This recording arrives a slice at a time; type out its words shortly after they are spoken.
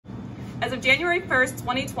As of January 1st,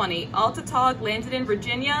 2020, all tautog landed in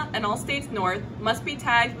Virginia and all states north must be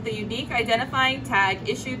tagged with a unique identifying tag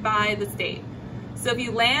issued by the state. So if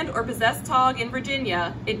you land or possess tautog in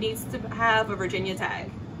Virginia, it needs to have a Virginia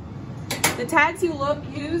tag. The tags you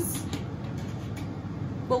use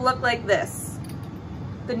will look like this.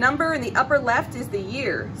 The number in the upper left is the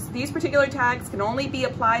year. So these particular tags can only be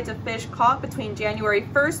applied to fish caught between January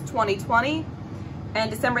 1st, 2020 and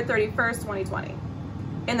December 31st, 2020.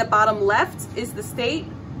 In the bottom left is the state,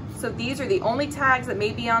 so these are the only tags that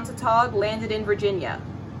may be on tautog landed in Virginia.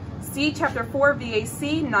 See Chapter 4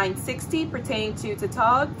 VAC 960 pertaining to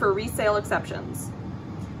tautog for resale exceptions.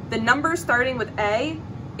 The number starting with A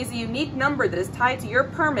is a unique number that is tied to your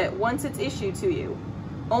permit once it's issued to you.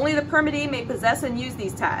 Only the permittee may possess and use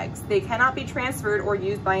these tags. They cannot be transferred or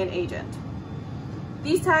used by an agent.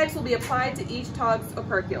 These tags will be applied to each tautog's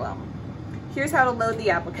operculum. Here's how to load the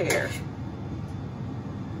applicator.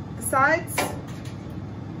 The sides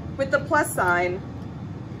with the plus sign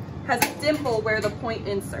has a dimple where the point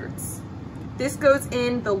inserts. This goes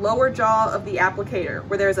in the lower jaw of the applicator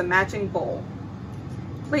where there is a matching bowl.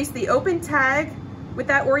 Place the open tag with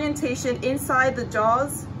that orientation inside the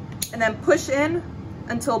jaws and then push in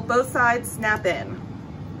until both sides snap in.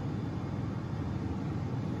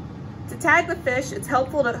 To tag the fish, it's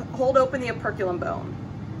helpful to hold open the operculum bone.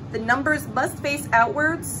 The numbers must face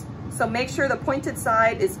outwards, so make sure the pointed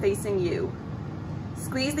side is facing you.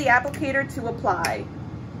 Squeeze the applicator to apply.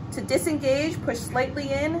 To disengage, push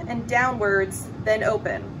slightly in and downwards, then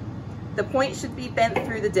open. The point should be bent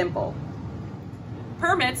through the dimple.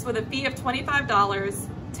 Permits with a fee of $25,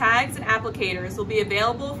 tags and applicators will be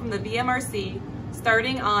available from the VMRC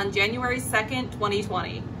starting on January 2nd,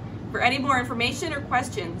 2020. For any more information or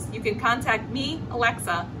questions, you can contact me,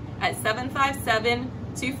 Alexa, at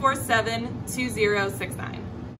 757-247-2069.